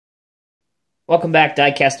Welcome back,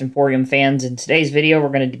 Diecast Emporium fans. In today's video, we're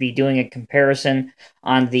going to be doing a comparison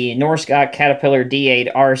on the Norscot Caterpillar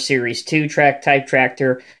D8R Series 2 track type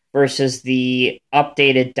tractor versus the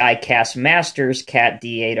updated Diecast Masters Cat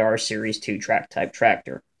D8R Series 2 track type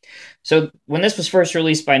tractor. So when this was first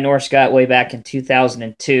released by Norscot way back in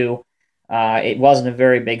 2002, it wasn't a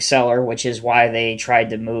very big seller, which is why they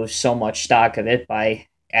tried to move so much stock of it by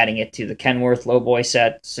adding it to the Kenworth lowboy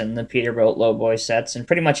sets and the Peterbilt lowboy sets and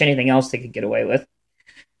pretty much anything else they could get away with.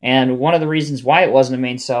 And one of the reasons why it wasn't a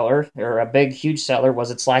main seller, or a big, huge seller, was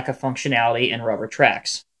its lack of functionality and rubber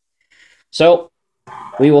tracks. So,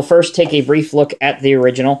 we will first take a brief look at the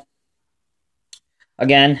original.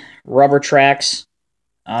 Again, rubber tracks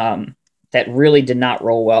that really did not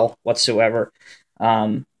roll well whatsoever.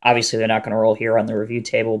 Obviously, they're not going to roll here on the review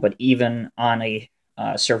table, but even on a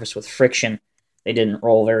surface with friction, they didn't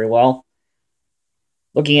roll very well.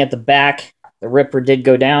 Looking at the back, the ripper did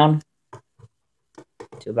go down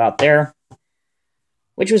to about there,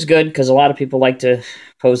 which was good because a lot of people like to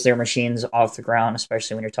pose their machines off the ground,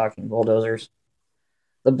 especially when you're talking bulldozers.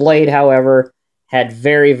 The blade, however, had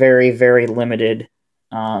very, very, very limited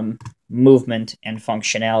movement and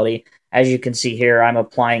functionality. As you can see here, I'm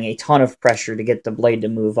applying a ton of pressure to get the blade to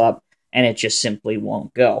move up, and it just simply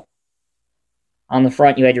won't go. On the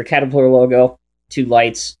front, you had your Caterpillar logo, 2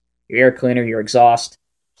 lights, your air cleaner, your exhaust,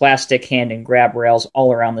 plastic hand and grab rails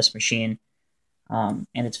all around this machine. And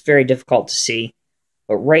it's very difficult to see.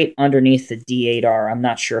 But right underneath the D8R, I'm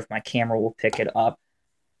not sure if my camera will pick it up,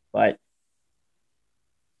 but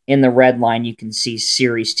in the red line you can see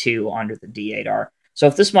Series 2 under the D8R. So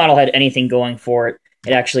if this model had anything going for it,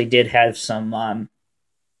 it actually did have some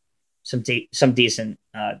decent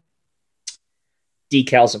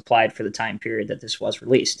decals applied for the time period that this was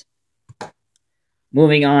released.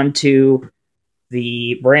 Moving on to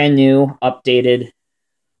the brand new, updated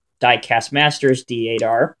Diecast Masters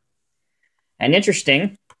D8R. And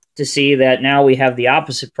interesting to see that now we have the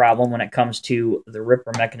opposite problem when it comes to the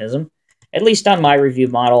ripper mechanism. At least on my review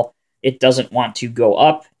model, it doesn't want to go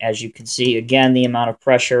up. As you can see, again, the amount of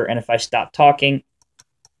pressure, and if I stop talking,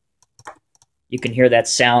 you can hear that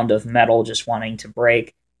sound of metal just wanting to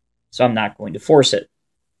break, so I'm not going to force it.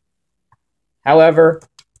 However,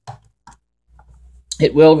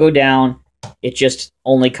 it will go down. It just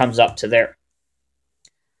only comes up to there.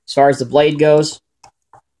 As far as the blade goes,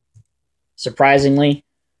 surprisingly,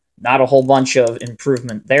 not a whole bunch of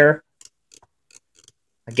improvement there.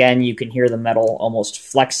 Again, you can hear the metal almost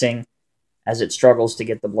flexing as it struggles to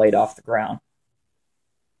get the blade off the ground.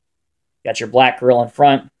 Got your black grill in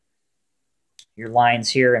front, your lines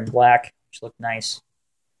here in black, which look nice.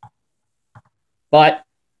 But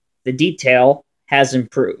the detail has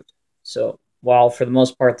improved. So while for the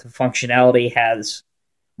most part the functionality has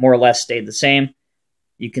more or less stayed the same,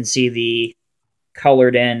 you can see the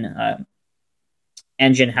colored in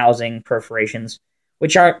engine housing perforations,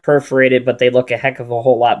 which aren't perforated, but they look a heck of a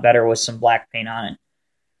whole lot better with some black paint on it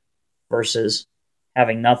versus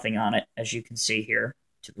having nothing on it, as you can see here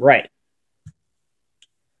to the right.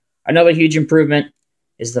 Another huge improvement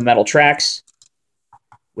is the metal tracks,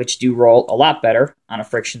 which do roll a lot better on a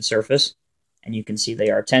friction surface, and you can see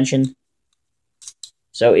they are tensioned.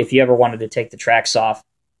 So if you ever wanted to take the tracks off,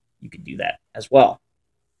 you could do that as well.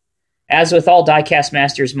 As with all Diecast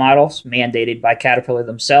Masters models mandated by Caterpillar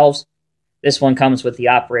themselves, this one comes with the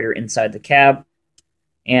operator inside the cab,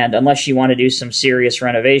 and unless you want to do some serious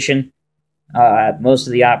renovation, most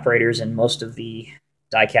of the operators and most of the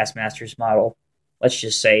Diecast Masters model, let's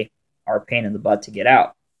just say, are a pain in the butt to get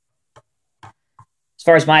out. As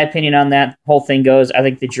far as my opinion on that whole thing goes, I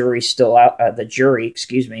think the jury's still out.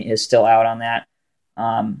 Is still out on that.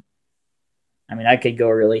 I mean, I could go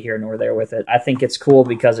really here nor there with it. I think it's cool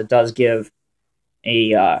because it does give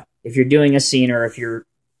a, if you're doing a scene or if you're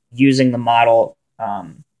using the model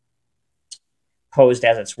posed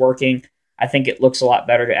as it's working, I think it looks a lot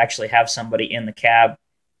better to actually have somebody in the cab.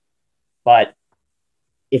 But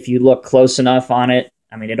if you look close enough on it,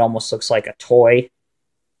 I mean, it almost looks like a toy,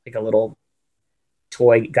 like a little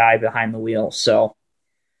toy guy behind the wheel. So,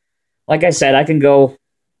 like I said, I can go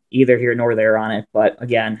either here nor there on it, but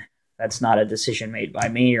again, that's not a decision made by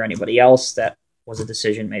me or anybody else. That was a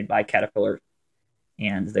decision made by Caterpillar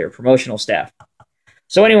and their promotional staff.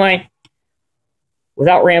 So anyway,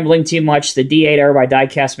 without rambling too much, the D8R by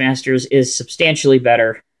Diecast Masters is substantially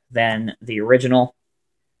better than the original.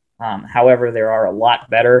 However, there are a lot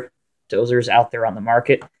better dozers out there on the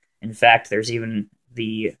market. In fact, there's even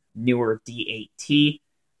the newer D8T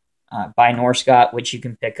by Norscot, which you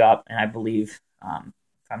can pick up, and I believe,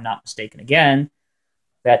 if I'm not mistaken again,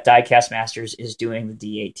 that Diecast Masters is doing the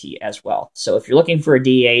D8T as well. So if you're looking for a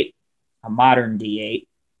D8, a modern D8,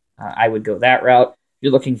 I would go that route. If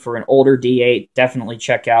you're looking for an older D8, definitely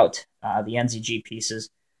check out the NZG pieces,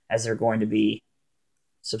 as they're going to be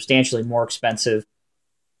substantially more expensive,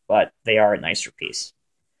 but they are a nicer piece.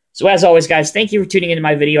 So as always, guys, thank you for tuning into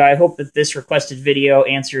my video. I hope that this requested video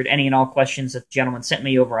answered any and all questions that the gentleman sent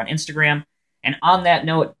me over on Instagram. And on that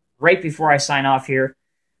note, right before I sign off here, if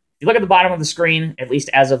you look at the bottom of the screen, at least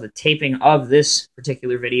as of the taping of this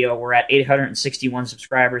particular video, we're at 861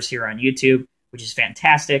 subscribers here on YouTube, which is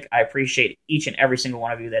fantastic. I appreciate each and every single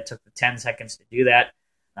one of you that took the 10 seconds to do that,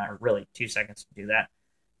 or really 2 seconds to do that.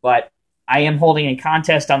 But I am holding a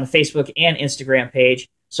contest on the Facebook and Instagram page.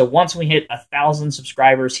 So once we hit 1,000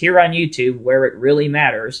 subscribers here on YouTube, where it really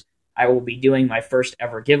matters, I will be doing my first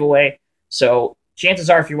ever giveaway. So chances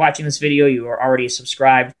are, if you're watching this video, you are already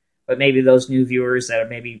subscribed, but maybe those new viewers that have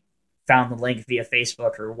maybe found the link via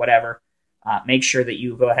Facebook or whatever, make sure that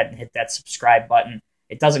you go ahead and hit that subscribe button.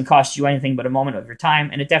 It doesn't cost you anything but a moment of your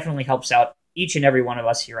time, and it definitely helps out each and every one of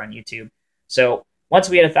us here on YouTube. So once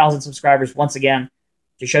we hit 1,000 subscribers, once again,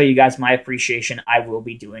 to show you guys my appreciation, I will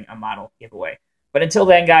be doing a model giveaway. But until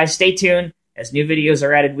then, guys, stay tuned as new videos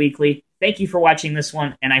are added weekly. Thank you for watching this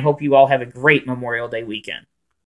one, and I hope you all have a great Memorial Day weekend.